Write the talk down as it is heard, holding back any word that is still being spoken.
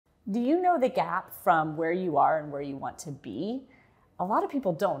Do you know the gap from where you are and where you want to be? A lot of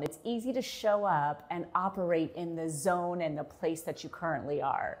people don't. It's easy to show up and operate in the zone and the place that you currently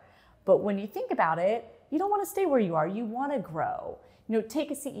are. But when you think about it, you don't want to stay where you are. You want to grow.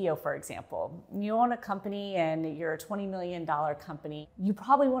 Take a CEO, for example. You own a company and you're a $20 million company. You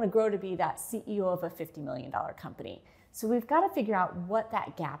probably want to grow to be that CEO of a $50 million company. So we've got to figure out what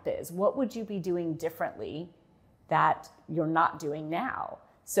that gap is. What would you be doing differently that you're not doing now?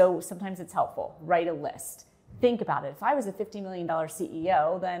 So sometimes it's helpful. Write a list. Think about it. If I was a $50 million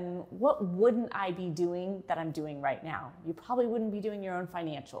CEO, then what wouldn't I be doing that I'm doing right now? You probably wouldn't be doing your own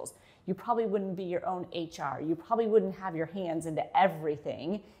financials. You probably wouldn't be your own HR. You probably wouldn't have your hands into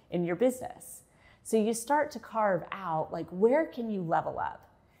everything in your business. So you start to carve out, like, where can you level up?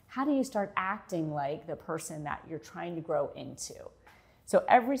 How do you start acting like the person that you're trying to grow into? So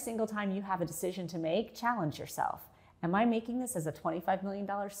every single time you have a decision to make, challenge yourself. Am I making this as a $25 million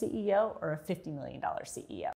CEO or a $50 million CEO?